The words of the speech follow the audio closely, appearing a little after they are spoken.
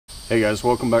Hey guys,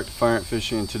 welcome back to Fireant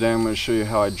Fishing, and today I'm going to show you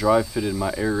how I dry fitted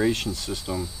my aeration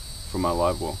system for my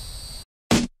live well.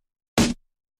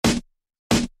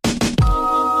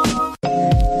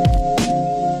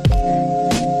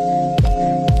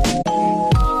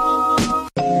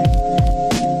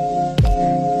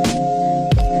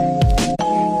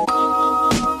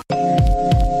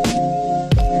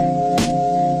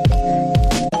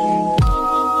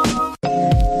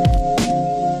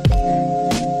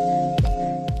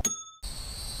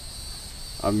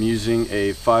 I'm using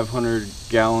a 500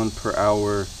 gallon per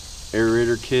hour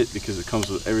aerator kit because it comes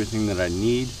with everything that I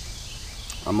need.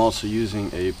 I'm also using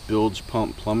a bilge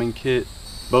pump plumbing kit.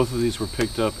 Both of these were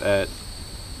picked up at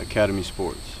Academy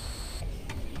Sports.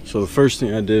 So the first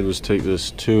thing I did was take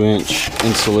this 2-inch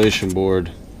insulation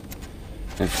board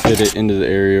and fit it into the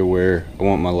area where I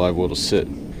want my live well to sit.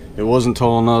 It wasn't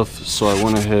tall enough, so I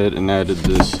went ahead and added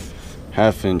this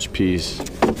 1/2-inch piece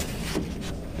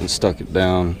and stuck it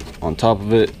down on top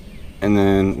of it, and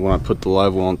then when I put the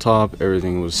live well on top,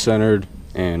 everything was centered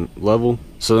and level.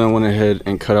 So then I went ahead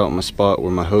and cut out my spot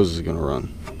where my hose is going to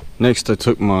run. Next, I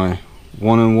took my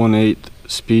 1 1/8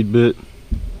 speed bit,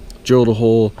 drilled a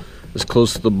hole as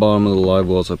close to the bottom of the live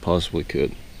well as I possibly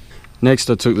could.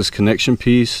 Next, I took this connection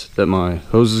piece that my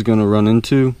hose is going to run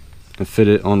into and fit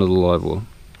it onto the live well.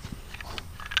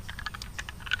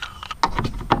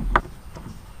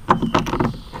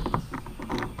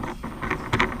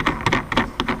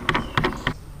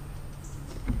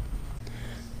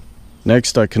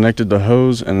 Next, I connected the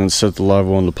hose and then set the live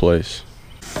well into place.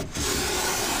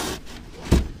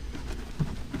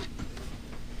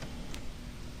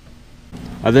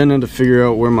 I then had to figure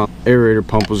out where my aerator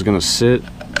pump was going to sit,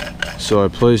 so I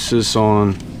placed this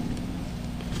on,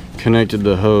 connected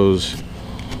the hose,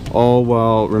 all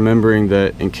while remembering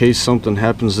that in case something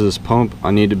happens to this pump,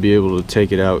 I need to be able to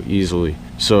take it out easily.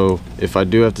 So if I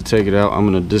do have to take it out, I'm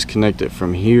going to disconnect it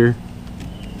from here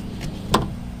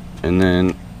and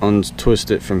then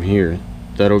untwist it from here.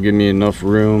 That'll give me enough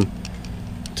room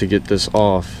to get this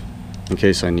off in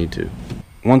case I need to.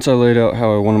 Once I laid out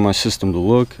how I wanted my system to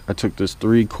look, I took this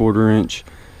 3/4 inch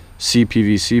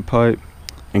CPVC pipe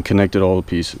and connected all the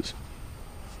pieces.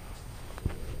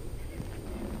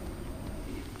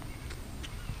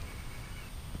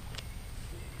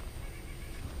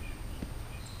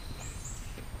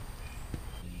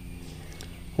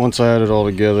 Once I had it all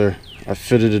together, I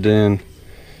fitted it in,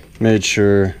 made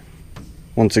sure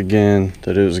once again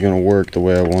that it was going to work the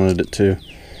way I wanted it to.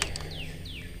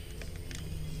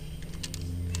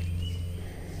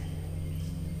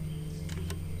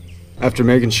 After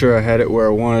making sure I had it where I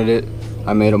wanted it,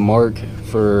 I made a mark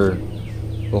for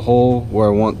the hole where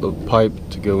I want the pipe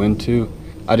to go into.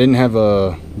 I didn't have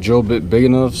a drill bit big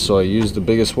enough, so I used the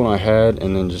biggest one I had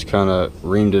and then just kind of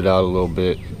reamed it out a little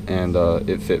bit, and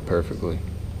it fit perfectly.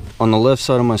 On the left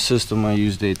side of my system, I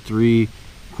used a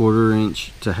 3/4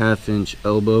 inch to 1/2 inch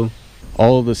elbow.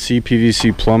 All of the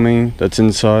CPVC plumbing that's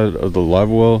inside of the live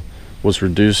well was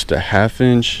reduced to 1/2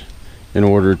 inch in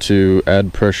order to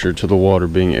add pressure to the water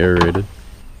being aerated.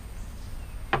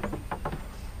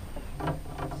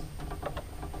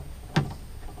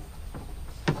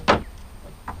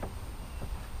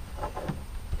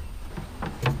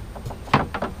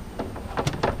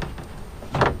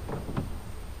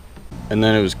 And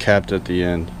then it was capped at the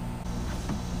end.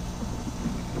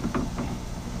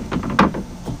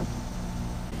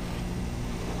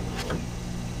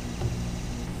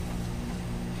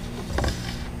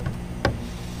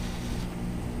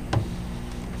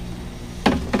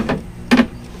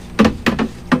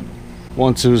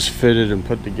 Once it was fitted and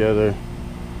put together,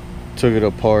 took it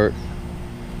apart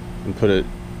and put it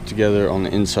together on the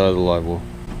inside of the live well.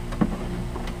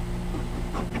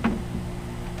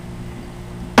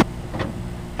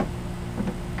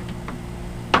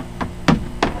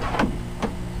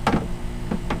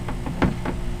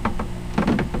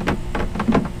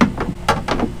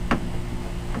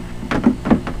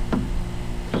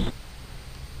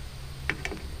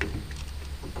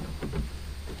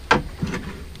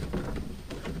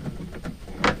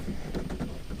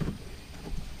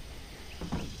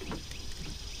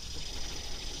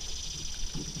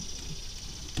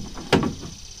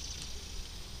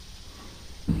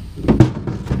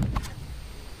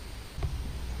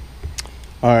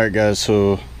 Alright guys,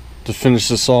 so to finish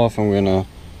this off, I'm going to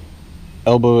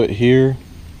elbow it here,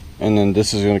 and then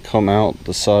this is going to come out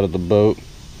the side of the boat.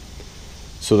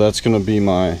 So that's going to be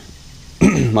my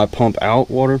my pump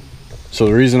out water. So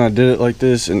the reason I did it like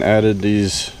this and added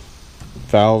these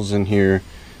valves in here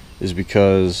is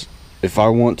because if I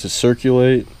want to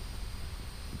circulate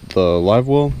the live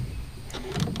well,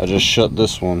 I just shut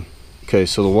this one Okay,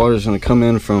 so the water is going to come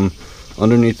in from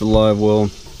underneath the live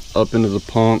well, up into the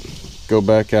pump, go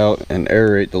back out and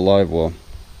aerate the live well.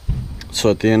 So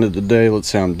at the end of the day, let's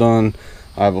say I'm done,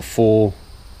 I have a full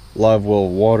live well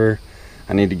of water,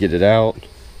 I need to get it out.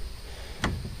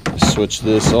 Switch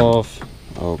this off.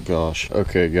 Oh gosh,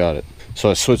 okay, got it. So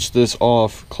I switch this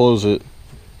off, close it,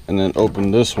 and then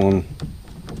open this one.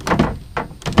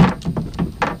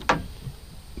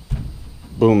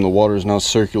 Boom, the water is now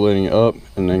circulating up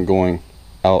and then going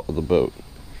out of the boat.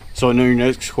 So I know your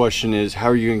next question is, how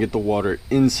are you gonna get the water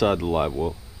inside the live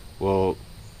well? Well,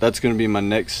 that's gonna be my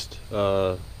next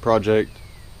project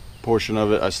portion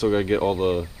of it. I still gotta get all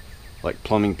the like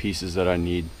plumbing pieces that I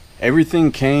need.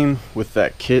 Everything came with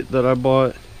that kit that I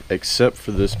bought except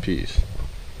for this piece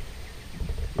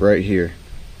right here.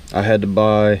 I had to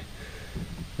buy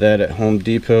that at Home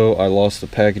Depot. I lost the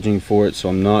packaging for it, so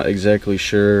I'm not exactly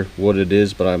sure what it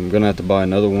is, but I'm gonna have to buy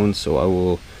another one, so I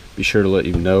will be sure to let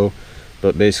you know.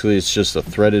 But basically it's just a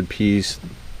threaded piece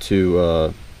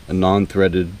to a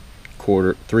non-threaded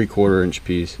 3/4 inch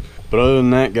piece. But other than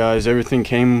that, guys, everything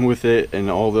came with it, and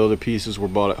all the other pieces were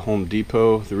bought at Home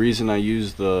Depot. The reason I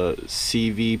use the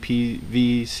CV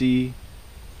PVC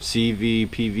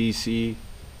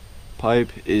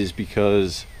pipe is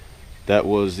because that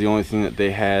was the only thing that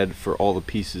they had for all the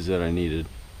pieces that I needed.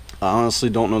 I honestly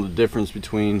don't know the difference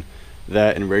between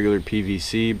that and regular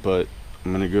PVC, but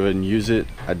I'm gonna go ahead and use it.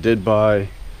 I did buy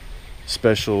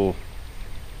special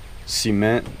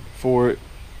cement for it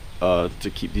to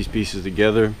keep these pieces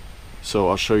together, so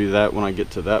I'll show you that when I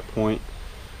get to that point.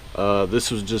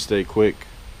 This was just a quick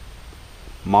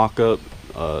mock-up,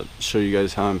 show you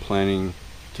guys how I'm planning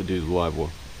to do the live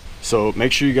well. So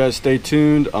make sure you guys stay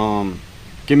tuned.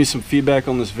 Give me some feedback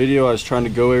on this video. I was trying to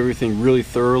go everything really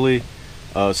thoroughly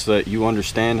so that you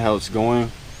understand how it's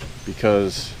going,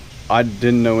 because I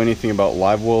didn't know anything about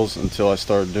live wells until I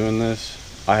started doing this.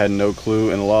 I had no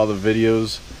clue, and a lot of the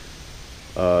videos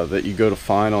that you go to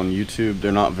find on YouTube,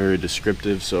 they're not very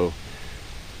descriptive. So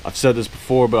I've said this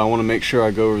before, but I want to make sure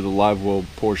I go over the live well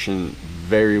portion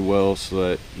very well so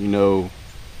that you know,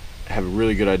 have a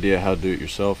really good idea how to do it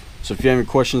yourself. So if you have any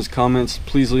questions, comments,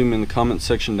 please leave them in the comment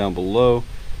section down below.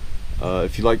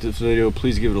 If you liked this video,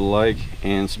 please give it a like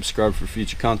and subscribe for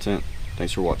future content.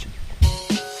 Thanks for watching.